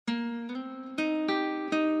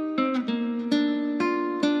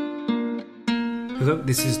Hello,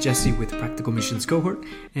 this is Jesse with Practical Missions Cohort,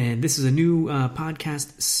 and this is a new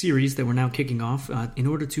podcast series that we're now kicking off in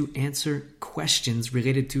order to answer questions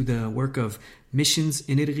related to the work of missions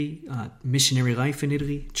in Italy, missionary life in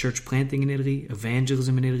Italy, church planting in Italy,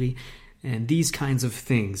 evangelism in Italy, and these kinds of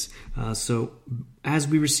things. So as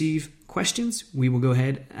we receive questions, we will go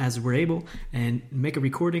ahead as we're able and make a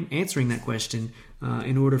recording answering that question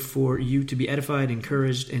in order for you to be edified,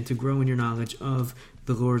 encouraged, and to grow in your knowledge of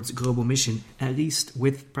the Lord's global mission, at least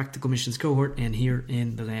with Practical Missions Cohort and here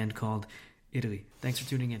in the land called Italy. Thanks for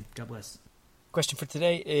tuning in. God bless. Question for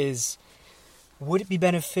today is, would it be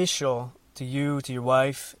beneficial to you, to your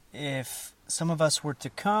wife, if some of us were to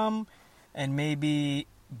come and maybe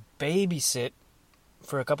babysit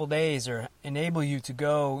for a couple days or enable you to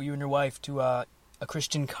go, you and your wife, to a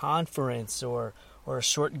Christian conference or a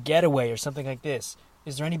short getaway or something like this?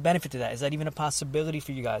 Is there any benefit to that? Is that even a possibility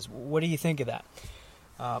for you guys? What do you think of that?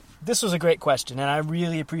 This was a great question, and I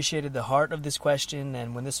really appreciated the heart of this question.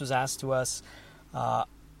 And when this was asked to us,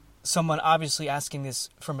 someone obviously asking this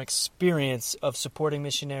from experience of supporting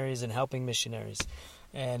missionaries and helping missionaries.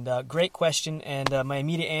 And great question, and my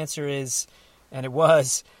immediate answer is, and it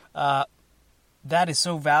was, that is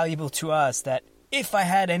so valuable to us that if I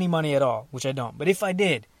had any money at all, which I don't, but if I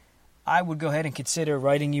did, I would go ahead and consider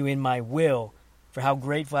writing you in my will for how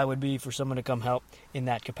grateful I would be for someone to come help in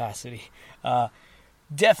that capacity.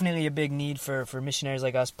 Definitely a big need for missionaries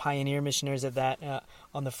like us, pioneer missionaries at that,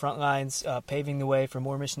 on the front lines, paving the way for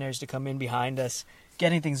more missionaries to come in behind us,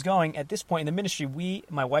 getting things going. At this point in the ministry,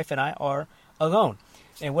 my wife and I, are alone.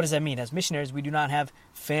 And what does that mean? As missionaries, we do not have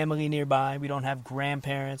family nearby. We don't have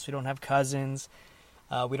grandparents. We don't have cousins.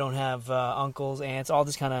 We don't have uncles, aunts, all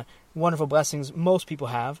this kind of wonderful blessings most people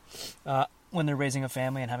have when they're raising a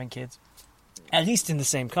family and having kids, at least in the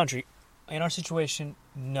same country. In our situation,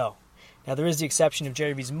 no. Now, there is the exception of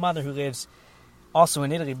Jerry V's mother, who lives also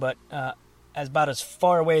in Italy, but about as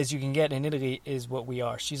far away as you can get in Italy is what we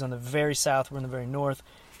are. She's on the very south, we're in the very north,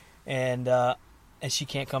 and she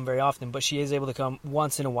can't come very often, but she is able to come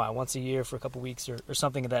once in a while, once a year for a couple weeks or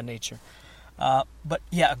something of that nature. But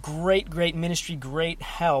yeah, a great ministry, great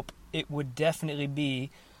help. It would definitely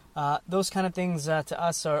be. Those kind of things to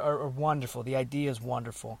us are wonderful. The idea is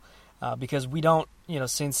wonderful because we don't,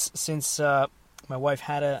 since my wife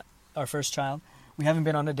had our first child, we haven't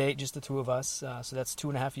been on a date, just the two of us. So that's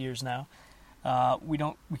 2.5 years now.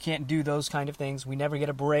 We can't do those kind of things. We never get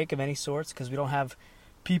a break of any sorts because we don't have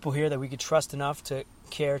people here that we could trust enough to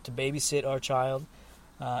care to babysit our child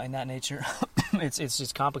in that nature. It's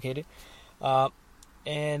just complicated. So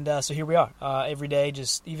here we are every day.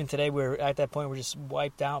 Just even today, we're at that point. We're just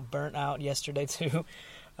wiped out, burnt out. Yesterday too,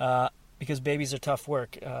 because babies are tough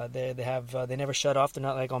work. They never shut off. They're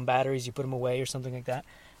not like on batteries. You put them away or something like that.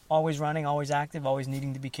 Always running, always active, always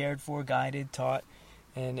needing to be cared for, guided, taught,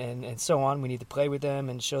 and so on. We need to play with them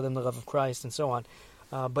and show them the love of Christ and so on.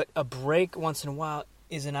 But a break once in a while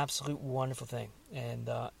is an absolute wonderful thing. And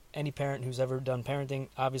any parent who's ever done parenting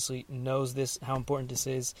obviously knows this, how important this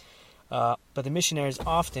is. But the missionaries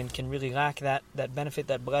often can really lack that benefit,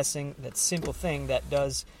 that blessing, that simple thing that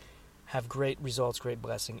does have great results, great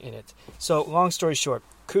blessing in it. So long story short,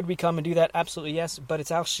 could we come and do that? Absolutely yes, but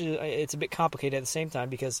it's a bit complicated at the same time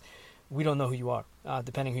because we don't know who you are,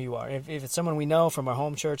 depending who you are. If it's someone we know from our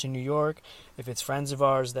home church in New York, if it's friends of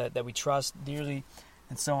ours that we trust dearly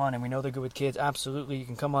and so on, and we know they're good with kids, absolutely, you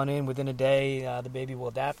can come on in within a day. The baby will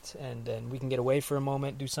adapt, and we can get away for a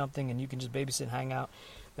moment, do something, and you can just babysit, hang out,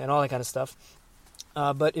 and all that kind of stuff.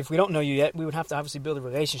 But if we don't know you yet, we would have to obviously build a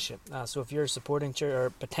relationship. So if you're a supporting church or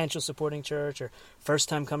potential supporting church or first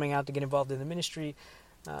time coming out to get involved in the ministry,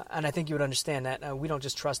 and I think you would understand that we don't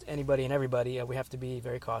just trust anybody and everybody. We have to be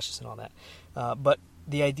very cautious and all that. But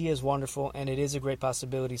the idea is wonderful, and it is a great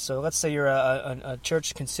possibility. So let's say you're a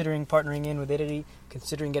church considering partnering in with Italy,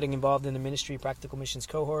 considering getting involved in the ministry, Practical Missions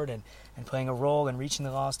Cohort, and playing a role in reaching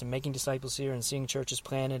the lost and making disciples here and seeing churches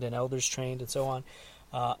planted and elders trained and so on.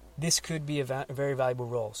 This could be a very valuable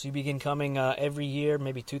role. So you begin coming every year,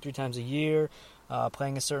 maybe 2-3 times a year,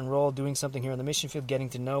 playing a certain role, doing something here on the mission field, getting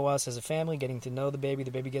to know us as a family, getting to know the baby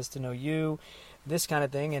gets to know you, this kind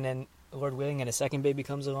of thing. And then, Lord willing, and a second baby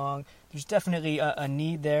comes along. There's definitely a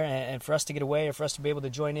need there, and for us to get away or for us to be able to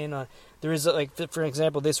join in. There is, for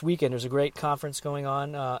example, this weekend, there's a great conference going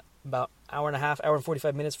on about hour and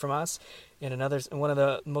 45 minutes from us in one of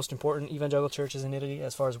the most important evangelical churches in Italy,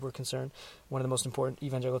 as far as we're concerned. One of the most important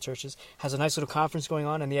evangelical churches has a nice little conference going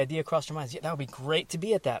on, and the idea crossed our minds, that would be great to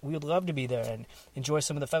be at that. We would love to be there and enjoy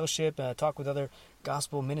some of the fellowship, talk with other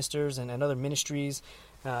gospel ministers and other ministries,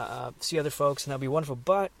 see other folks, and that would be wonderful.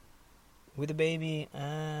 But with a baby,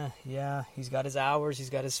 yeah, he's got his hours, he's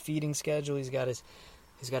got his feeding schedule, he's got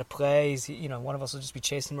to play. One of us will just be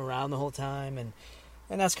chasing him around the whole time, and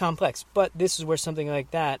that's complex. But this is where something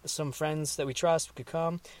like that, some friends that we trust could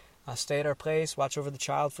come, stay at our place, watch over the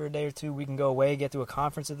child for a day or two. We can go away, get to a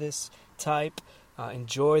conference of this type,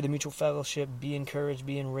 enjoy the mutual fellowship, be encouraged,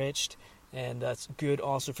 be enriched, and that's good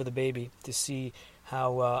also for the baby to see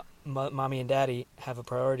how mommy and daddy have a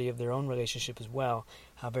priority of their own relationship as well,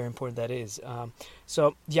 how very important that is.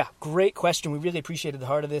 So, yeah, great question. We really appreciated the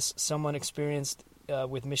heart of this. Someone experienced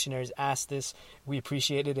with missionaries asked this. We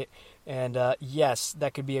appreciated it. And yes,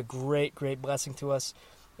 that could be a great, great blessing to us.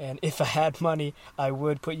 And if I had money, I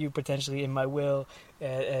would put you potentially in my will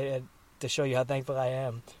to show you how thankful I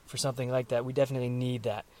am for something like that. We definitely need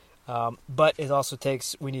that. But it also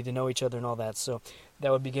takes, we need to know each other and all that. So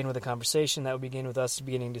that would begin with a conversation. That would begin with us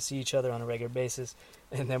beginning to see each other on a regular basis.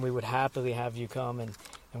 And then we would happily have you come and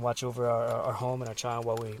watch over our home and our child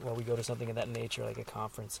while we go to something of that nature, like a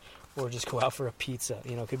conference, or just go out for a pizza.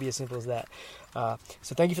 It could be as simple as that.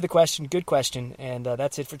 So thank you for the question. Good question. And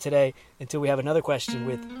that's it for today until we have another question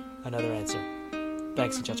with another answer.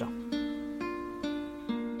 Thanks and ciao.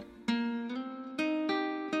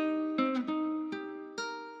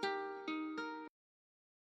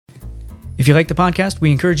 If you like the podcast,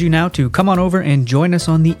 we encourage you now to come on over and join us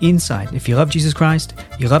on the inside. If you love Jesus Christ,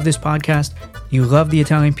 you love this podcast, you love the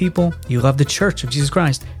Italian people, you love the Church of Jesus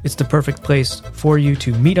Christ, it's the perfect place for you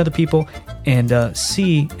to meet other people and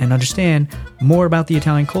see and understand more about the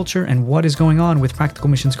Italian culture and what is going on with Practical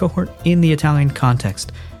Missions Cohort in the Italian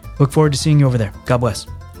context. Look forward to seeing you over there. God bless.